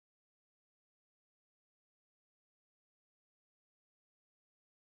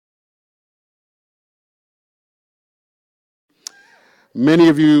Many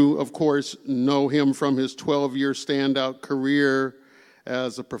of you, of course, know him from his 12-year standout career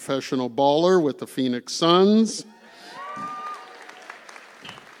as a professional baller with the Phoenix Suns.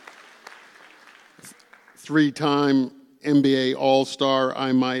 Three-time NBA All-Star,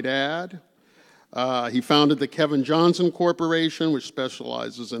 I might add. He founded the Kevin Johnson Corporation, which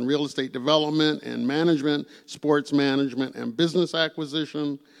specializes in real estate development and management, sports management, and business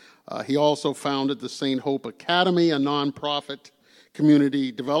acquisition. He also founded the St. Hope Academy, a nonprofit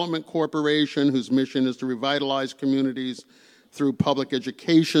community development corporation whose mission is to revitalize communities through public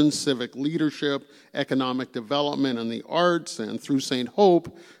education, civic leadership, economic development, and the arts. And through St.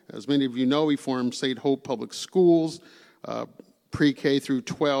 Hope, as many of you know, he formed St. Hope Public Schools, pre-K through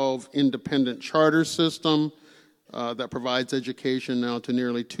 12 independent charter system that provides education now to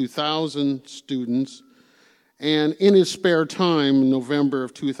nearly 2,000 students. And in his spare time, in November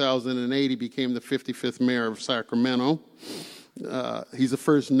of 2008, he became the 55th mayor of Sacramento. He's the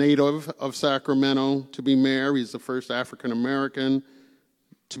first native of Sacramento to be mayor. He's the first African-American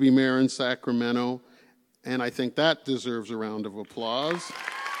to be mayor in Sacramento. And I think that deserves a round of applause.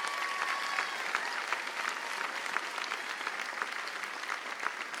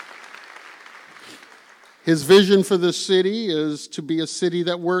 His vision for the city is to be a city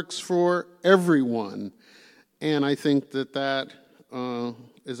that works for everyone. And I think that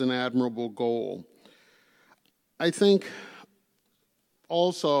is an admirable goal. I think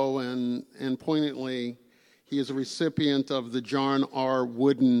also, and poignantly, he is a recipient of the John R.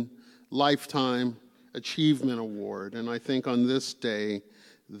 Wooden Lifetime Achievement Award. And I think on this day,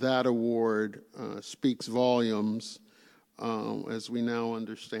 that award speaks volumes as we now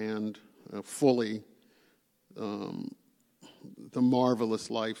understand fully the marvelous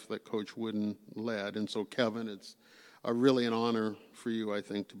life that Coach Wooden led. And so, Kevin, it's really an honor for you, I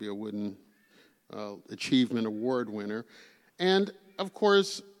think, to be a Wooden Achievement Award winner. And, of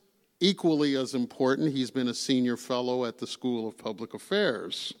course, equally as important, he's been a senior fellow at the School of Public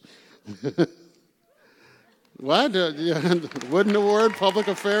Affairs. What? Wooden Award, Public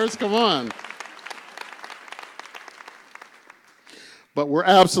Affairs? Come on. But we're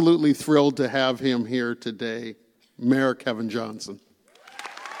absolutely thrilled to have him here today, Mayor Kevin Johnson.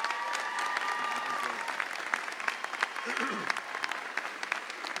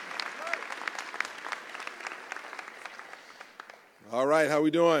 All right, how we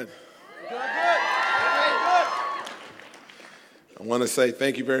doing? Good. I want to say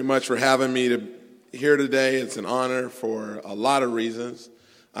thank you very much for having me here today. It's an honor for a lot of reasons.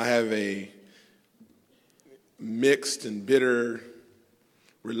 I have a mixed and bitter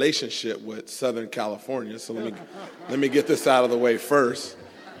relationship with Southern California, so let me get this out of the way first.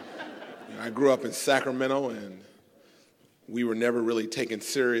 I grew up in Sacramento, and we were never really taken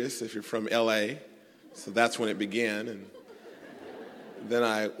serious if you're from LA, so that's when it began. And then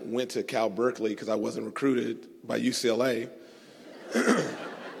I went to Cal Berkeley because I wasn't recruited by UCLA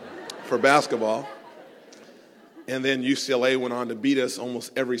for basketball. And then UCLA went on to beat us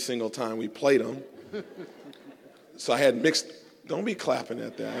almost every single time we played them. So I had mixed, don't be clapping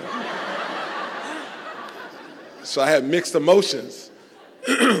at that. So I had mixed emotions.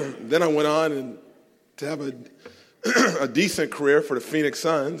 Then I went on to have a decent career for the Phoenix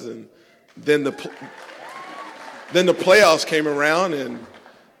Suns, and then the playoffs came around, and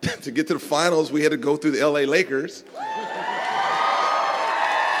to get to the finals, we had to go through the LA Lakers.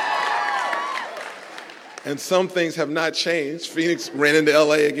 And some things have not changed. Phoenix ran into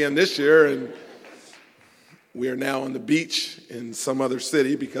LA again this year, and we are now on the beach in some other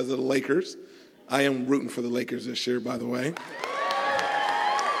city because of the Lakers. I am rooting for the Lakers this year, by the way.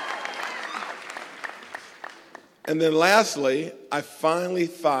 And then lastly, I finally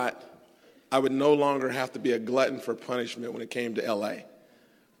thought I would no longer have to be a glutton for punishment when it came to LA.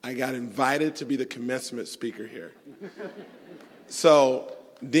 I got invited to be the commencement speaker here. So,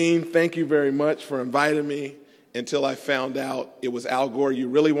 Dean, thank you very much for inviting me until I found out it was Al Gore you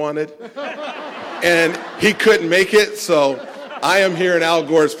really wanted. And he couldn't make it, so I am here in Al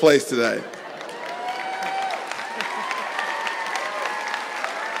Gore's place today.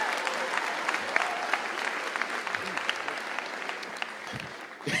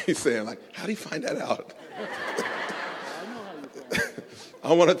 He's saying, like, how do you find that out?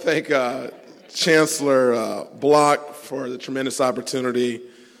 I want to thank Chancellor Block for the tremendous opportunity.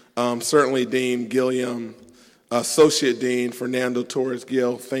 Certainly Dean Gilliam, Associate Dean Fernando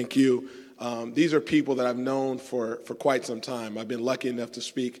Torres-Gil, thank you. These are people that I've known for quite some time. I've been lucky enough to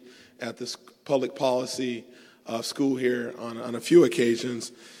speak at this public policy school here on a few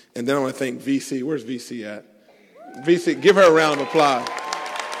occasions. And then I want to thank VC. Where's VC at? VC, give her a round of applause.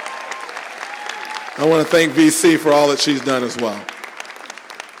 I want to thank VC for all that she's done as well.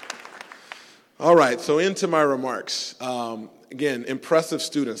 All right, so into my remarks. Again, impressive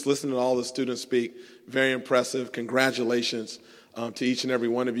students. Listen to all the students speak. Very impressive. Congratulations to each and every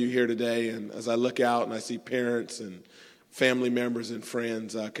one of you here today. And as I look out and I see parents and family members and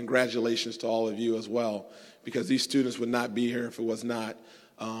friends, congratulations to all of you as well, because these students would not be here if it was not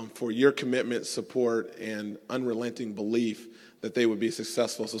for your commitment, support, and unrelenting belief that they would be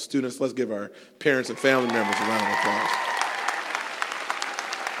successful. So students, let's give our parents and family members a round of applause.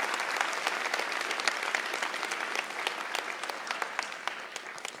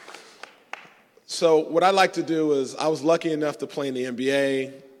 So what I'd like to do is, I was lucky enough to play in the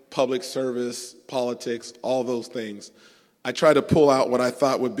NBA, public service, politics, all those things. I tried to pull out what I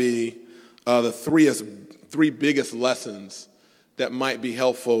thought would be the three biggest lessons that might be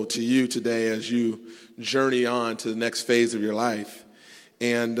helpful to you today as you journey on to the next phase of your life.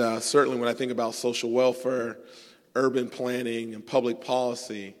 And certainly when I think about social welfare, urban planning, and public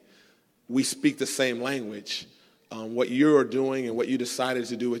policy, we speak the same language. What you are doing and what you decided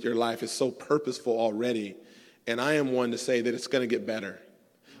to do with your life is so purposeful already. And I am one to say that it's going to get better.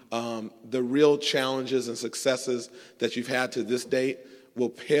 The real challenges and successes that you've had to this date will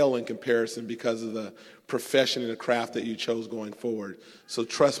pale in comparison because of the profession and the craft that you chose going forward. So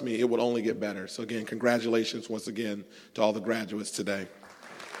trust me, it will only get better. So again, congratulations once again to all the graduates today.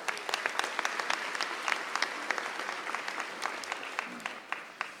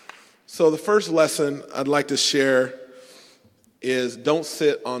 So the first lesson I'd like to share is don't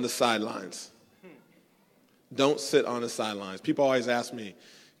sit on the sidelines. Don't sit on the sidelines. People always ask me,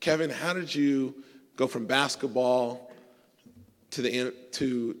 Kevin, how did you go from basketball to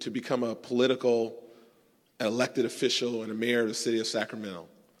become a political elected official and a mayor of the city of Sacramento?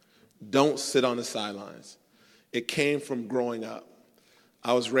 Don't sit on the sidelines. It came from growing up.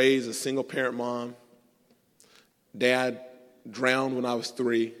 I was raised a single-parent mom. Dad drowned when I was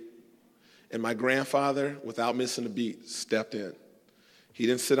 3. And my grandfather, without missing a beat, stepped in. He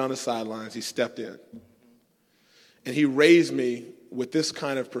didn't sit on the sidelines. He stepped in. And he raised me with this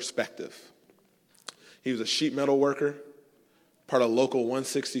kind of perspective. He was a sheet metal worker, part of Local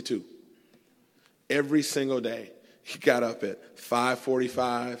 162. Every single day, he got up at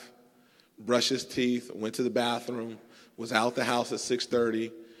 5:45, brushed his teeth, went to the bathroom, was out the house at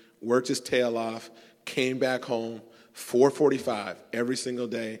 6:30, worked his tail off, came back home, 4:45 every single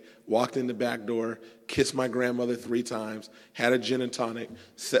day, walked in the back door, kissed my grandmother 3 times, had a gin and tonic,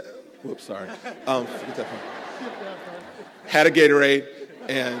 forget that part. Had a Gatorade,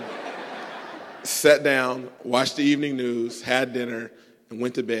 and sat down, watched the evening news, had dinner, and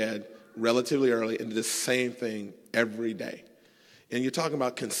went to bed relatively early, and did the same thing every day. And you're talking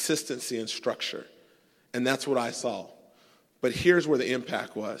about consistency and structure, and that's what I saw. But here's where the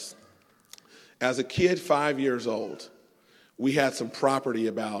impact was. As a kid, 5 years old, we had some property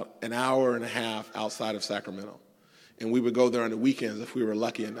about an hour and a half outside of Sacramento. And we would go there on the weekends if we were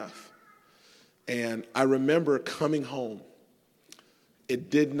lucky enough. And I remember coming home.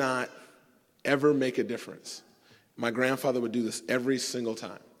 It did not ever make a difference. My grandfather would do this every single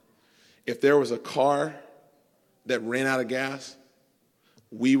time. If there was a car that ran out of gas,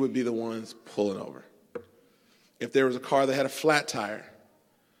 we would be the ones pulling over. If there was a car that had a flat tire,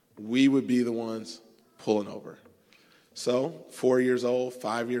 we would be the ones pulling over. So 4 years old,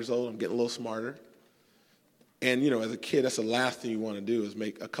 5 years old, I'm getting a little smarter. And, as a kid, that's the last thing you want to do is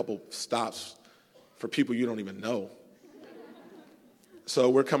make a couple stops for people you don't even know. So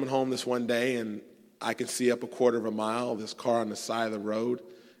we're coming home this one day, and I can see up a quarter of a mile this car on the side of the road,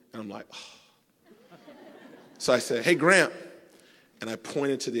 and I'm like, oh. So I said, hey, Gramp. And I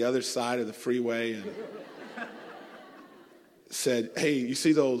pointed to the other side of the freeway and said, hey, you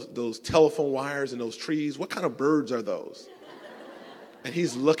see those telephone wires and those trees? What kind of birds are those? And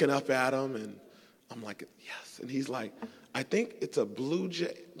he's looking up at them, and I'm like, yes. And he's like, I think it's a blue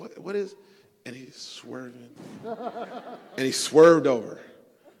jay. What is? And he's swerving. And he swerved over.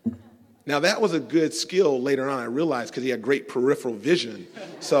 Now, that was a good skill later on, I realized, because he had great peripheral vision.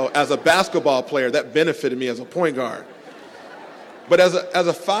 So as a basketball player, that benefited me as a point guard. But as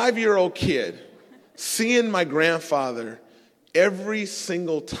a 5-year-old kid, seeing my grandfather every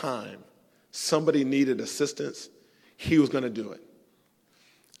single time somebody needed assistance, he was going to do it.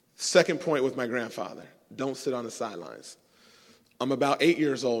 Second point with my grandfather, don't sit on the sidelines. I'm about 8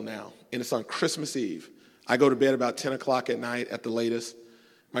 years old now, and it's on Christmas Eve. I go to bed about 10 o'clock at night at the latest.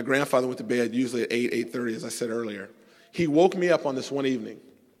 My grandfather went to bed usually at 8:30, as I said earlier. He woke me up on this one evening,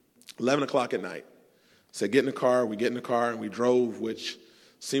 11 o'clock at night. Said, get in the car. We get in the car, and we drove, which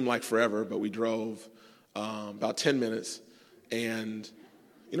seemed like forever, but we drove about 10 minutes. And,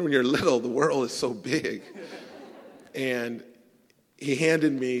 when you're little, the world is so big. And he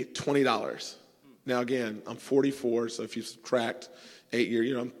handed me $20. Now, again, I'm 44, so if you subtract 8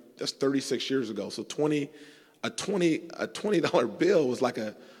 years, that's 36 years ago. So a $20 bill was like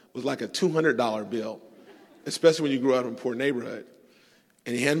a $200 bill, especially when you grew up in a poor neighborhood.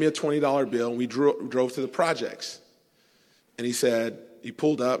 And he handed me a $20 bill, and we drove to the projects. And he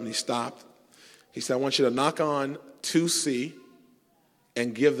pulled up and he stopped. He said, I want you to knock on 2C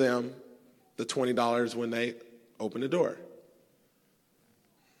and give them the $20 when they open the door.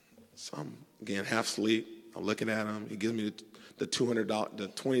 So I'm, again, half asleep. I'm looking at him. He gives me the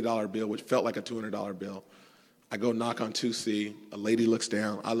 $20 bill, which felt like a $200 bill. I go knock on 2C. A lady looks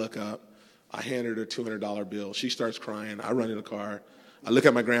down. I look up. I hand her the $200 bill. She starts crying. I run in the car. I look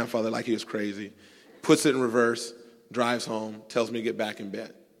at my grandfather like he was crazy. Puts it in reverse, drives home, tells me to get back in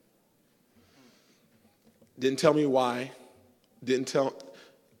bed. Didn't tell me why.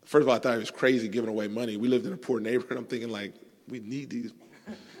 First of all, I thought he was crazy giving away money. We lived in a poor neighborhood. I'm thinking, like, we need these.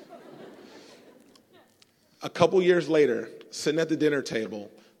 A couple years later, sitting at the dinner table,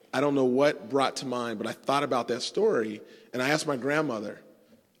 I don't know what brought to mind, but I thought about that story, and I asked my grandmother,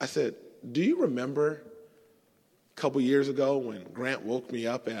 I said, do you remember a couple years ago when Grant woke me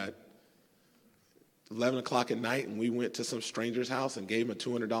up at 11 o'clock at night and we went to some stranger's house and gave him a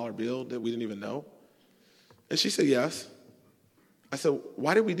 $200 bill that we didn't even know? And she said, yes. I said,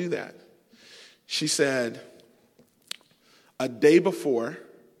 why did we do that? She said, a day before,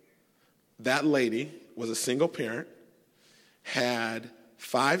 that lady was a single parent, had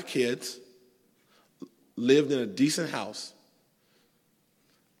 5 kids, lived in a decent house,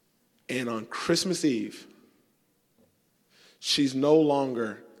 and on Christmas Eve, she's no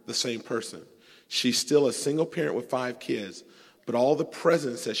longer the same person. She's still a single parent with 5 kids, but all the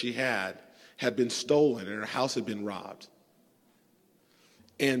presents that she had been stolen and her house had been robbed.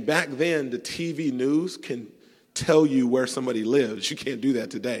 And back then, the TV news can tell you where somebody lives. You can't do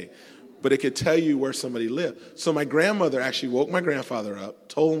that today. But it could tell you where somebody lived. So my grandmother actually woke my grandfather up,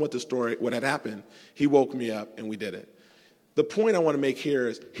 told him what had happened. He woke me up, and we did it. The point I want to make here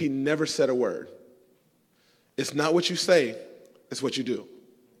is he never said a word. It's not what you say, it's what you do.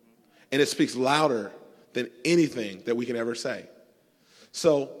 And it speaks louder than anything that we can ever say.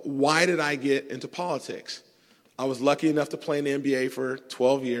 So why did I get into politics? I was lucky enough to play in the NBA for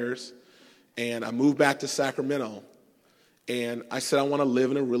 12 years, and I moved back to Sacramento. And I said I want to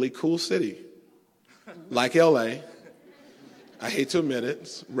live in a really cool city, like LA. I hate to admit it,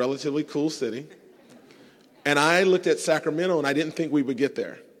 it's a relatively cool city. And I looked at Sacramento, and I didn't think we would get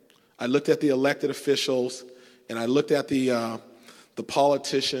there. I looked at the elected officials, and I looked at the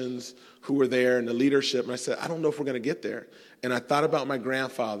politicians who were there and the leadership, and I said, I don't know if we're going to get there. And I thought about my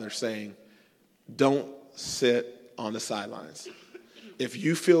grandfather saying, don't sit on the sidelines. If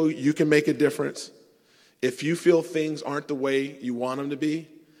you feel you can make a difference, if you feel things aren't the way you want them to be,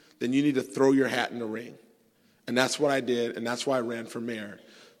 then you need to throw your hat in the ring. And that's what I did, and that's why I ran for mayor.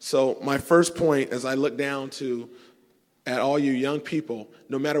 So my first point, as I look down at all you young people,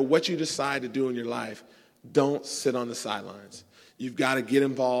 no matter what you decide to do in your life, don't sit on the sidelines. You've got to get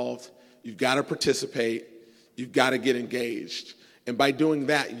involved. You've got to participate. You've got to get engaged. And by doing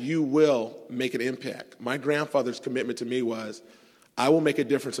that, you will make an impact. My grandfather's commitment to me was, I will make a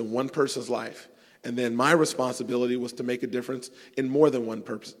difference in one person's life. And then my responsibility was to make a difference in more than one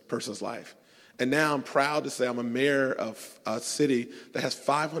person's life. And now I'm proud to say I'm a mayor of a city that has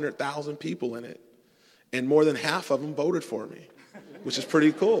 500,000 people in it. And more than half of them voted for me, which is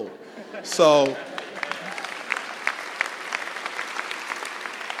pretty cool. So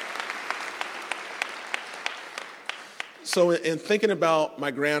in thinking about my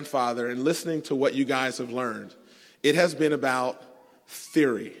grandfather and listening to what you guys have learned, it has been about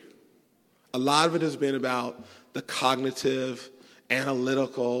theory. A lot of it has been about the cognitive,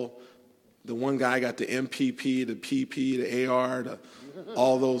 analytical. The one guy got the MPP, the PP, the AR,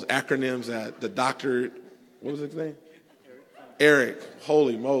 all those acronyms that the doctor, what was his name? Eric.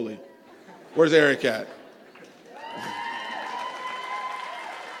 Holy moly. Where's Eric at?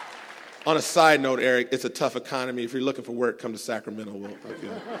 On a side note, Eric, it's a tough economy. If you're looking for work, come to Sacramento.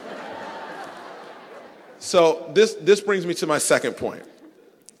 So this brings me to my second point.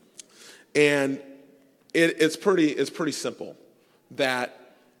 And it's pretty simple,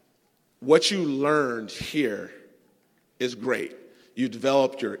 that what you learned here is great. You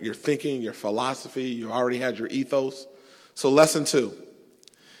developed your thinking, your philosophy, you already had your ethos. So lesson 2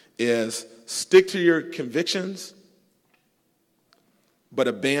 is stick to your convictions, but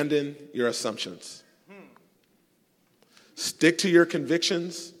abandon your assumptions. Stick to your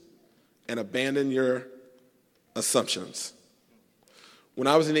convictions and abandon your assumptions. When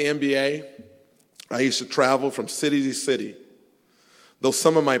I was in the NBA, I used to travel from city to city. Though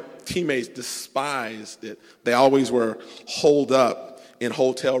some of my teammates despised it, they always were holed up in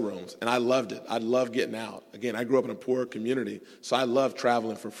hotel rooms, and I loved it. I loved getting out. Again, I grew up in a poor community, so I loved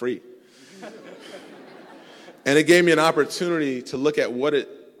traveling for free. And it gave me an opportunity to look at what it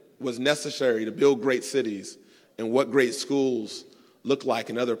was necessary to build great cities and what great schools look like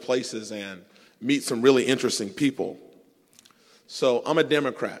in other places and meet some really interesting people. So I'm a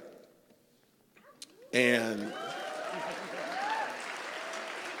Democrat. And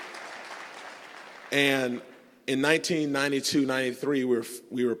in 1992-93,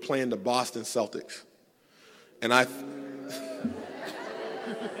 we were playing the Boston Celtics. And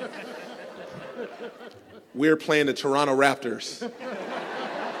we were playing the Toronto Raptors.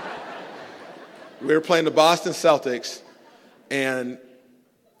 We were playing the Boston Celtics, and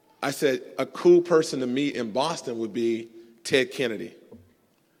I said a cool person to meet in Boston would be Ted Kennedy,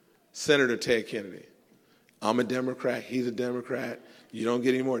 Senator Ted Kennedy. I'm a Democrat, he's a Democrat. You don't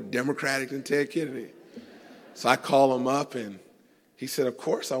get any more Democratic than Ted Kennedy. So I call him up, and he said, of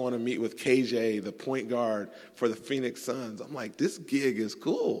course I want to meet with KJ, the point guard for the Phoenix Suns. I'm like, this gig is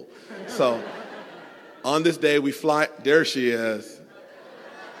cool. So on this day we fly, there she is.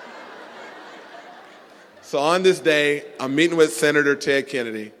 So on this day, I'm meeting with Senator Ted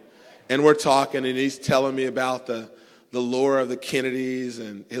Kennedy, and we're talking, and he's telling me about the lore of the Kennedys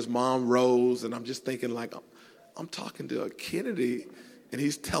and his mom, Rose, and I'm just thinking, like, I'm talking to a Kennedy, and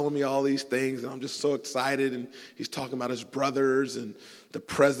he's telling me all these things, and I'm just so excited, and he's talking about his brothers and the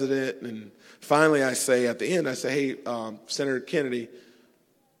president, and finally I say, at the end, I say, hey, Senator Kennedy,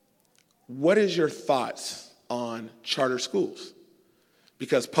 what is your thoughts on charter schools?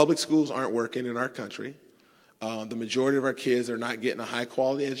 Because public schools aren't working in our country. The majority of our kids are not getting a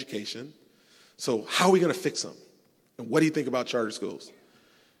high-quality education. So how are we going to fix them? And what do you think about charter schools?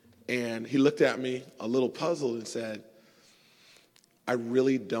 And he looked at me a little puzzled and said, I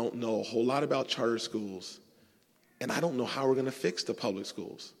really don't know a whole lot about charter schools, and I don't know how we're going to fix the public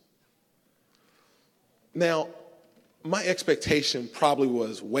schools. Now, my expectation probably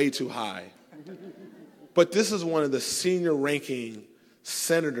was way too high, but this is one of the senior-ranking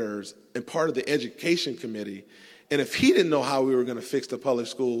senators and part of the education committee, and if he didn't know how we were going to fix the public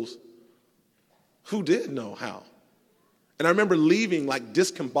schools, who did know how? And I remember leaving like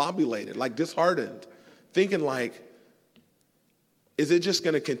discombobulated, like disheartened, thinking like, is it just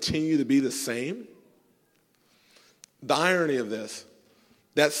going to continue to be the same? The irony of this,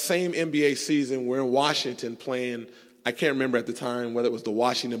 that same NBA season, we're in Washington playing, I can't remember at the time whether it was the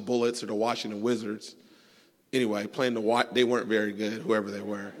Washington Bullets or the Washington Wizards. Anyway, they weren't very good, whoever they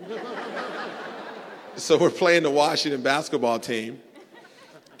were. So we're playing the Washington basketball team,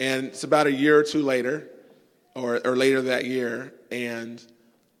 and it's about a year or two later, or later that year, and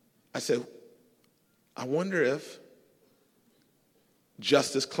I said, I wonder if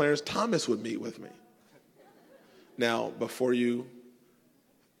Justice Clarence Thomas would meet with me. Now, before you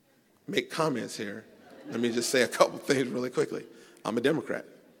make comments here, let me just say a couple things really quickly. I'm a Democrat.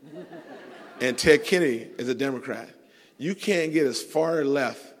 And Ted Kennedy is a Democrat. You can't get as far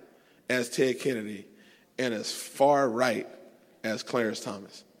left as Ted Kennedy and as far right as Clarence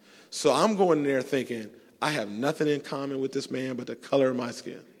Thomas. So I'm going there thinking, I have nothing in common with this man but the color of my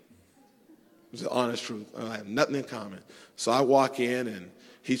skin. It's the honest truth. I have nothing in common. So I walk in, and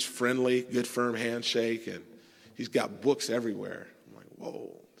he's friendly, good, firm handshake, and he's got books everywhere. I'm like,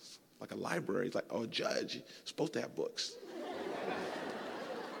 whoa, it's like a library. He's like, oh, Judge, you're supposed to have books.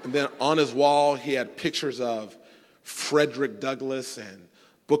 And then on his wall, he had pictures of Frederick Douglass and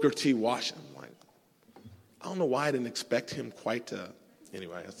Booker T. Washington. I'm like, I don't know why I didn't expect him quite to.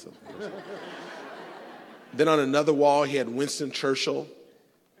 Anyway, that's Then on another wall, he had Winston Churchill.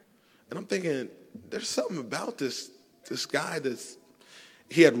 And I'm thinking, there's something about this guy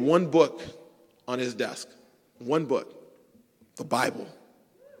he had one book on his desk. One book, the Bible.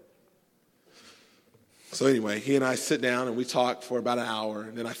 So anyway, he and I sit down and we talk for about an hour,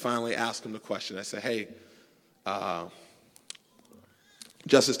 and then I finally ask him the question. I say, hey,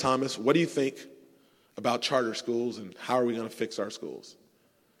 Justice Thomas, what do you think about charter schools, and how are we going to fix our schools?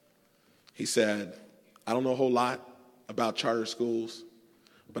 He said, I don't know a whole lot about charter schools,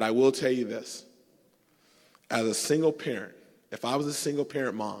 but I will tell you this. As a single parent, if I was a single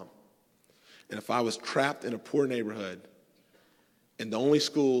parent mom, and if I was trapped in a poor neighborhood, and the only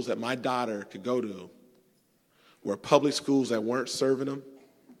schools that my daughter could go to were public schools that weren't serving them,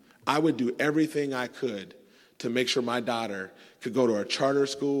 I would do everything I could to make sure my daughter could go to a charter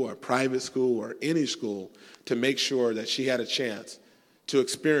school or a private school or any school to make sure that she had a chance to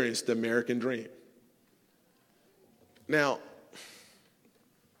experience the American dream. Now,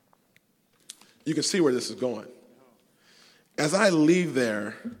 you can see where this is going. As I leave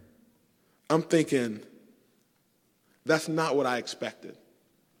there, I'm thinking, that's not what I expected.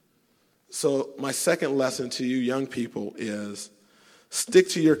 So my second lesson to you young people is stick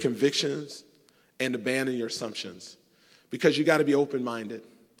to your convictions and abandon your assumptions, because you got to be open-minded.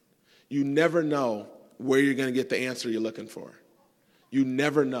 You never know where you're going to get the answer you're looking for. You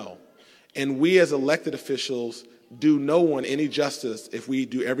never know. And we as elected officials do no one any justice if we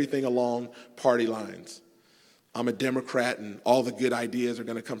do everything along party lines. I'm a Democrat and all the good ideas are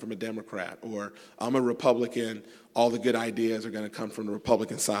going to come from a Democrat. Or I'm a Republican, all the good ideas are going to come from the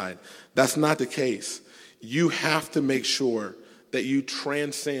Republican side. That's not the case. You have to make sure that you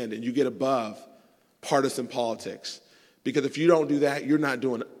transcend and you get above partisan politics. Because if you don't do that, you're not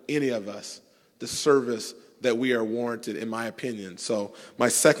doing any of us the service that we are warranted, in my opinion. So my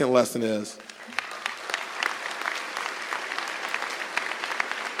second lesson is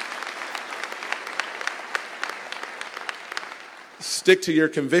stick to your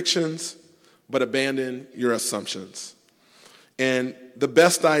convictions, but abandon your assumptions. And the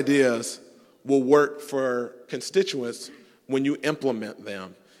best ideas will work for constituents when you implement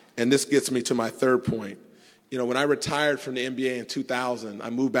them. And this gets me to my third point. You know, when I retired from the NBA in 2000, I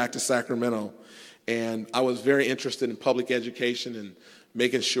moved back to Sacramento, and I was very interested in public education and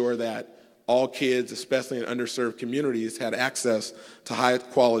making sure that all kids, especially in underserved communities, had access to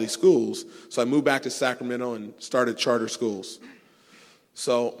high-quality schools. So I moved back to Sacramento and started charter schools.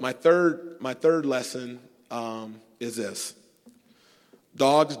 So my third lesson is this: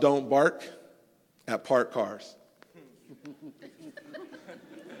 dogs don't bark at parked cars.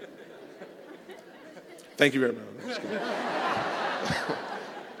 Thank you very much.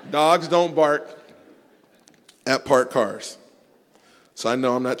 Dogs don't bark at parked cars. So I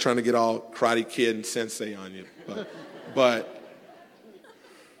know I'm not trying to get all Karate Kid and Sensei on you, but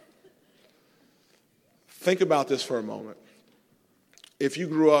think about this for a moment. If you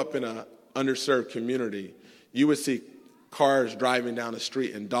grew up in an underserved community, you would see cars driving down the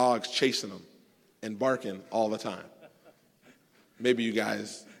street and dogs chasing them and barking all the time. Maybe you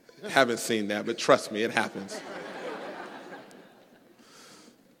guys haven't seen that, but trust me, it happens.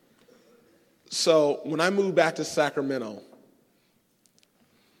 So when I moved back to Sacramento,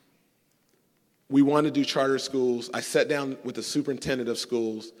 we wanted to do charter schools. I sat down with the superintendent of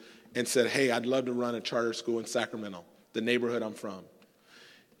schools and said, hey, I'd love to run a charter school in Sacramento, the neighborhood I'm from.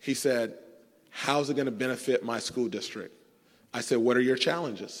 He said, how's it going to benefit my school district? I said, what are your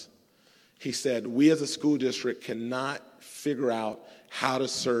challenges? He said, we as a school district cannot figure out how to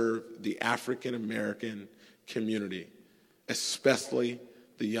serve the African American community, especially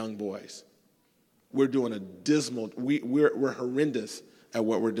the young boys. We're doing a dismal, we're horrendous at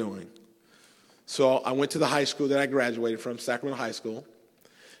what we're doing. So I went to the high school that I graduated from, Sacramento High School,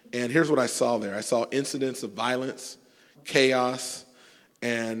 and here's what I saw there. I saw incidents of violence, chaos,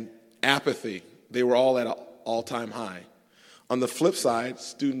 and apathy. They were all at an all-time high. On the flip side,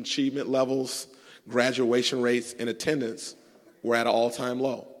 student achievement levels, graduation rates, and attendance were at an all-time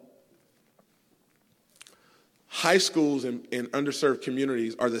low. High schools in underserved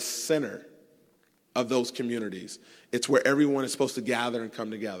communities are the center of those communities. It's where everyone is supposed to gather and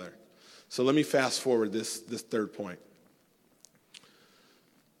come together. So let me fast forward this third point.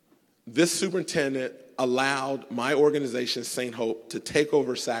 This superintendent allowed my organization, St. Hope, to take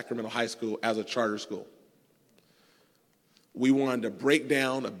over Sacramento High School as a charter school. We wanted to break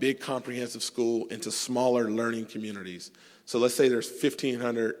down a big comprehensive school into smaller learning communities. So let's say there's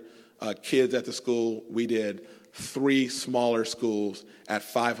 1,500 kids at the school. We did 3 smaller schools at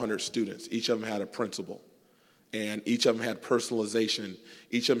 500 students. Each of them had a principal. And each of them had personalization.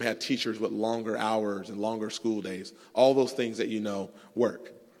 Each of them had teachers with longer hours and longer school days. All those things that you know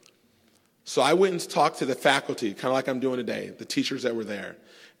work. So I went and talked to the faculty, kind of like I'm doing today, the teachers that were there.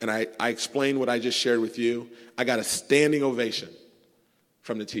 And I explained what I just shared with you. I got a standing ovation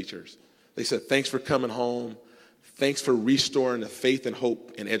from the teachers. They said, thanks for coming home. Thanks for restoring the faith and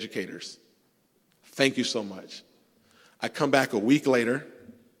hope in educators. Thank you so much. I come back a week later.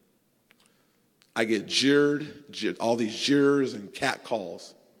 I get jeered, all these jeers and cat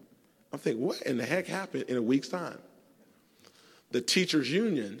calls. I'm thinking, what in the heck happened in a week's time? The teachers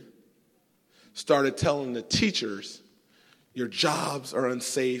union started telling the teachers, your jobs are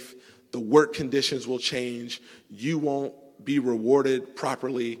unsafe, the work conditions will change, you won't be rewarded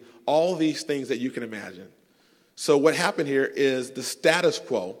properly, all these things that you can imagine. So what happened here is the status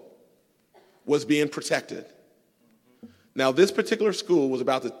quo was being protected. Now, this particular school was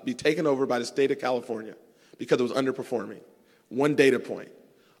about to be taken over by the state of California because it was underperforming. One data point,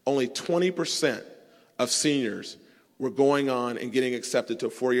 only 20% of seniors were going on and getting accepted to a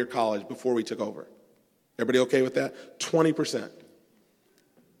 4-year college before we took over. Everybody okay with that? 20%.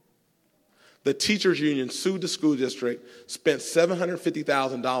 The teachers union sued the school district, spent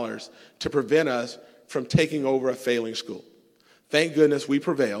 $750,000 to prevent us from taking over a failing school. Thank goodness we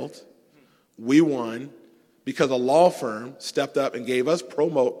prevailed. We won because a law firm stepped up and gave us pro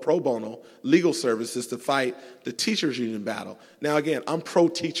bono legal services to fight the teachers union battle. Now again, I'm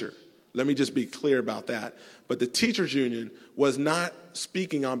pro-teacher. Let me just be clear about that. But the teachers union was not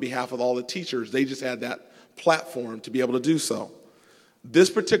speaking on behalf of all the teachers. They just had that platform to be able to do so.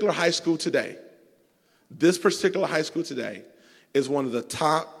 This particular high school today is one of the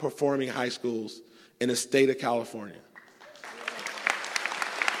top performing high schools in the state of California.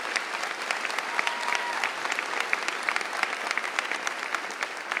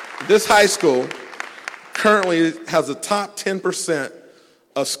 This high school currently has the top 10%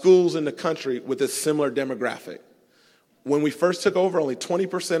 of schools in the country with a similar demographic. When we first took over, only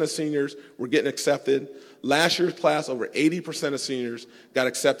 20% of seniors were getting accepted. Last year's class, over 80% of seniors got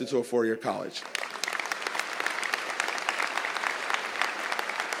accepted to a four-year college.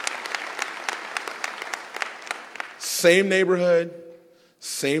 Same neighborhood,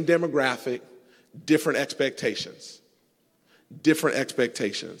 same demographic, different expectations. Different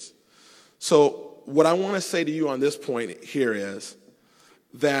expectations. So what I want to say to you on this point here is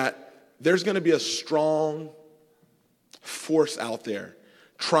that there's going to be a strong force out there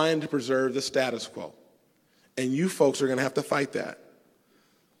trying to preserve the status quo. And you folks are going to have to fight that.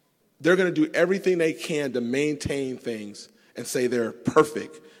 They're going to do everything they can to maintain things and say they're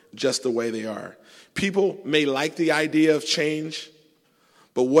perfect just the way they are. People may like the idea of change,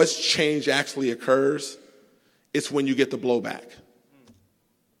 but what's change actually occurs, it's when you get the blowback.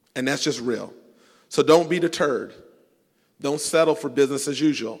 And that's just real. So don't be deterred. Don't settle for business as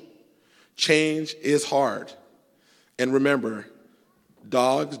usual. Change is hard. And remember,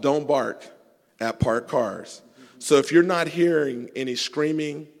 dogs don't bark at parked cars. So if you're not hearing any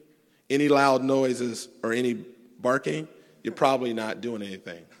screaming, any loud noises, or any barking, you're probably not doing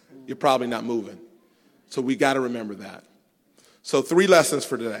anything. You're probably not moving. So we got to remember that. So 3 lessons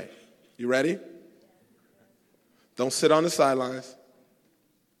for today. You ready? Don't sit on the sidelines.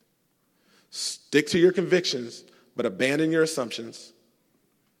 Stick to your convictions, but abandon your assumptions.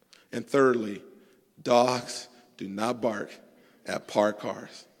 And thirdly, dogs do not bark at parked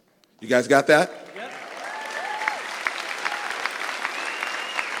cars. You guys got that? Yep.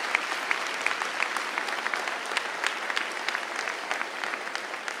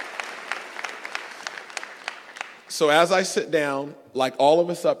 So as I sit down, like all of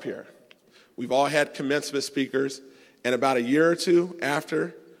us up here, we've all had commencement speakers, and about a year or two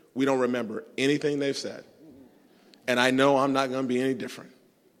after, we don't remember anything they've said. And I know I'm not going to be any different.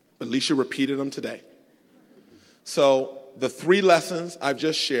 But at least you repeated them today. So the 3 lessons I've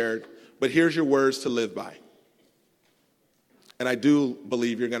just shared, but here's your words to live by. And I do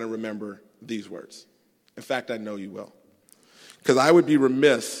believe you're going to remember these words. In fact, I know you will. Because I would be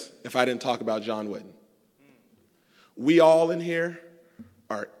remiss if I didn't talk about John Wooden. We all in here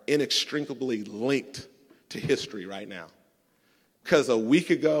are inextricably linked to history right now. Because a week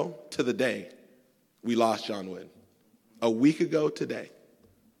ago to the day, we lost John Wooden. A week ago today.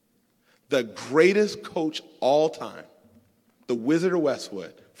 The greatest coach all time, the Wizard of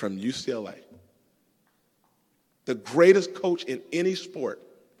Westwood from UCLA. The greatest coach in any sport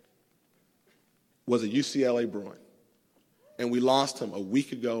was a UCLA Bruin. And we lost him a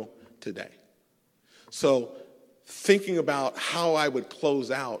week ago today. So thinking about how I would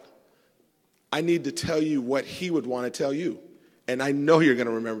close out, I need to tell you what he would want to tell you. And I know you're going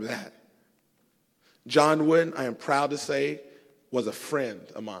to remember that. John Wooden, I am proud to say, was a friend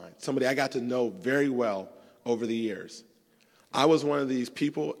of mine, somebody I got to know very well over the years. I was one of these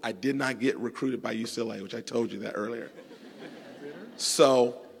people, I did not get recruited by UCLA, which I told you that earlier.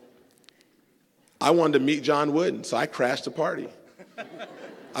 So I wanted to meet John Wooden, so I crashed the party.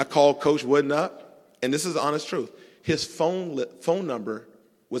 I called Coach Wooden up, and this is the honest truth. His phone number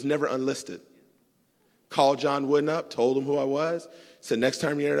was never unlisted. Called John Wooden up, told him who I was, said, next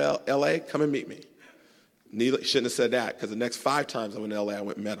time you're in L.A., come and meet me. Shouldn't have said that, because the next 5 times I went to L.A., I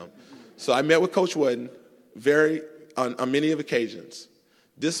went and met him. So I met with Coach Wooden on many of occasions.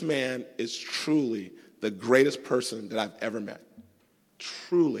 This man is truly the greatest person that I've ever met.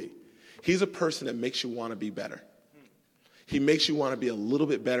 Truly. He's a person that makes you want to be better. He makes you want to be a little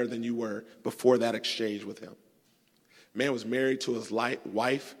bit better than you were before that exchange with him. Man was married to his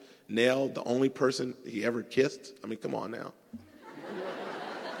wife, Nell, the only person he ever kissed. I mean, come on now.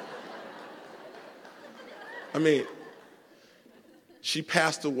 I mean, she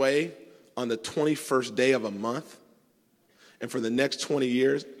passed away on the 21st day of a month, And for the next 20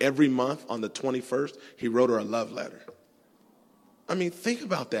 years, every month on the 21st, he wrote her a love letter. I mean, think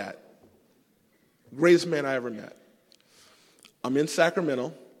about that. Greatest man I ever met. I'm in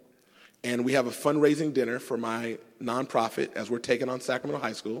Sacramento, and we have a fundraising dinner for my nonprofit as we're taking on Sacramento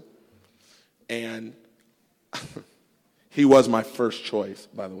High School. And he was my first choice,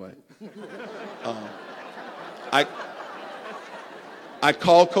 by the way. I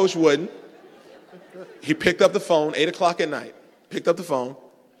called Coach Wooden. He picked up the phone, 8 o'clock at night. Picked up the phone.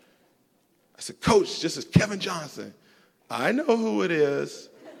 I said, Coach, this is Kevin Johnson. I know who it is.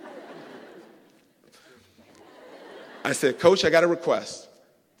 I said, Coach, I got a request.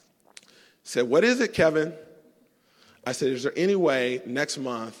 He said, what is it, Kevin? I said, is there any way next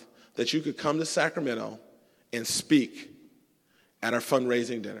month that you could come to Sacramento and speak at our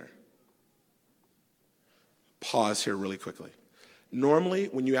fundraising dinner? Pause here really quickly. Normally,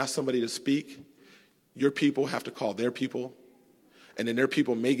 when you ask somebody to speak, your people have to call their people, and then their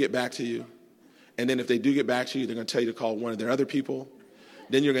people may get back to you. And then if they do get back to you, they're going to tell you to call one of their other people.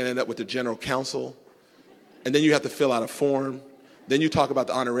 Then you're going to end up with the general counsel. And then you have to fill out a form. Then you talk about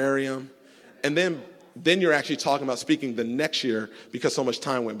the honorarium. And then you're actually talking about speaking the next year because so much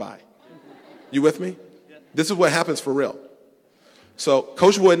time went by. You with me? This is what happens for real. So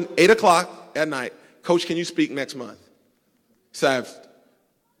Coach Wooden, 8 o'clock at night, Coach, can you speak next month? So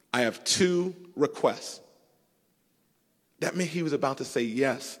I have 2 requests. That meant he was about to say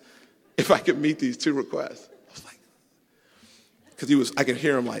yes if I could meet these 2 requests. I was like, because I could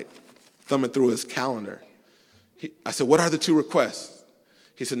hear him like thumbing through his calendar. I said, what are the 2 requests?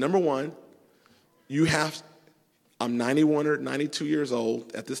 He said, number 1, I'm 91 or 92 years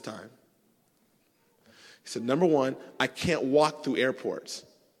old at this time. He said, number 1, I can't walk through airports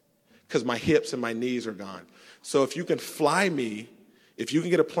because my hips and my knees are gone. So if you can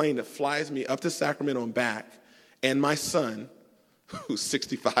get a plane that flies me up to Sacramento and back, and my son, who's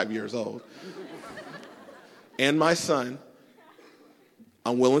 65 years old, and my son,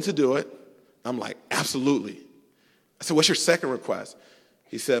 I'm willing to do it. I'm like, absolutely. I said, what's your second request?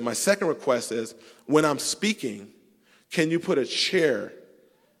 He said, my second request is, when I'm speaking, can you put a chair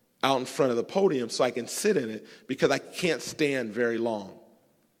out in front of the podium so I can sit in it because I can't stand very long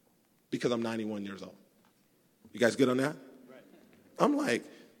because I'm 91 years old. You guys good on that? Right. I'm like,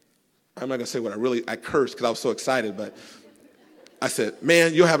 I'm not going to say what I cursed because I was so excited, but I said,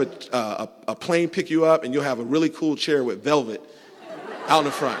 man, you'll have a plane pick you up and you'll have a really cool chair with velvet out in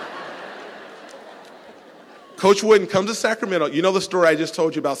the front. Coach Wooden comes to Sacramento. You know the story I just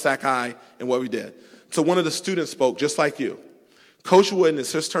told you about Sac High and what we did. So one of the students spoke just like you. Coach Wooden,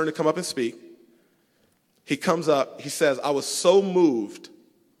 it's his turn to come up and speak. He comes up, he says, I was so moved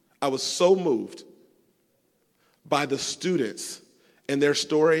by the students and their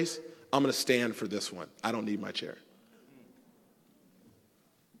stories, I'm going to stand for this one. I don't need my chair.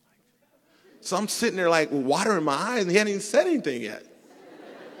 So I'm sitting there like with water in my eyes, and he hadn't even said anything yet.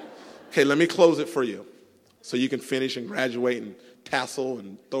 Okay, let me close it for you so you can finish and graduate and tassel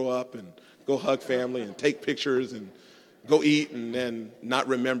and throw up and go hug family and take pictures and go eat and then not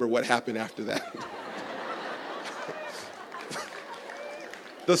remember what happened after that.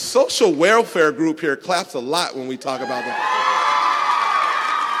 The social welfare group here claps a lot when we talk about that.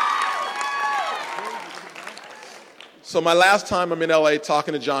 So my last time I'm in LA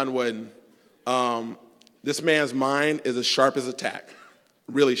talking to John Wooden, this man's mind is as sharp as a tack,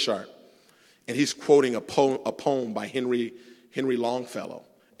 really sharp. And he's quoting a poem by Henry Longfellow,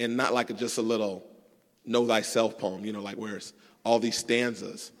 and not like just a little know thyself poem, like where it's all these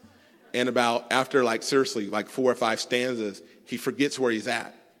stanzas. And after 4 or 5 stanzas, he forgets where he's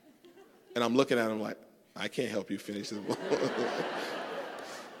at. And I'm looking at him like, I can't help you finish this poem.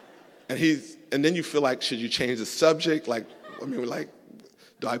 And then you feel like, should you change the subject?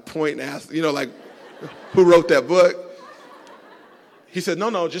 Do I point and ask, who wrote that book? He said,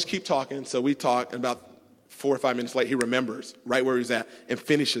 no, just keep talking. So we talk, and about 4 or 5 minutes later, he remembers right where he's at and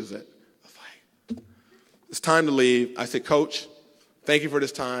finishes it. I was like, it's time to leave. I said, Coach, thank you for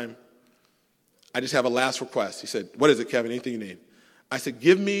this time. I just have a last request. He said, what is it, Kevin? Anything you need? I said,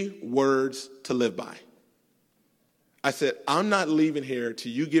 give me words to live by. I said, I'm not leaving here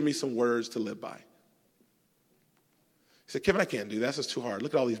till you give me some words to live by. He said, Kevin, I can't do that. That's just too hard.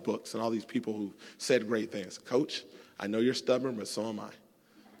 Look at all these books and all these people who said great things. Coach, I know you're stubborn, but so am I.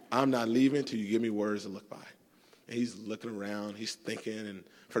 I'm not leaving till you give me words to look by. And he's looking around. He's thinking. And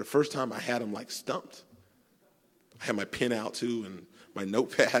for the first time, I had him stumped. I had my pen out, too, and my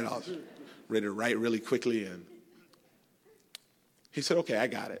notepad. I was ready to write really quickly. And he said, okay, I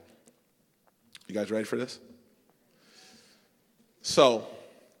got it. You guys ready for this? So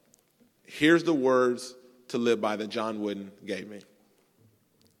here's the words to live by that John Wooden gave me.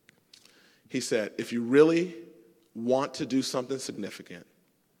 He said, if you really want to do something significant,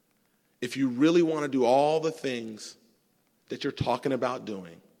 if you really want to do all the things that you're talking about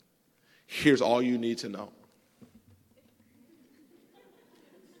doing, here's all you need to know.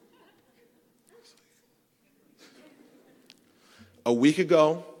 A week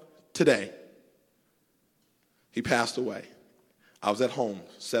ago today, he passed away. I was at home,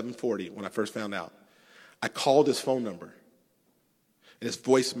 7:40, when I first found out. I called his phone number and his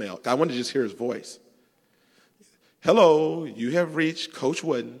voicemail. I wanted to just hear his voice. Hello, you have reached Coach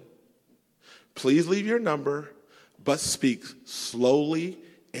Wooden. Please leave your number, but speak slowly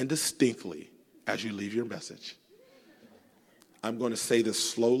and distinctly as you leave your message. I'm going to say this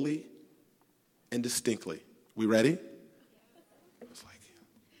slowly and distinctly. We ready? It's like,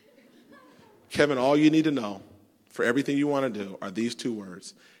 Kevin, all you need to know for everything you want to do are these two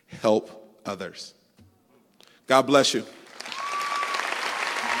words: help others. God bless you.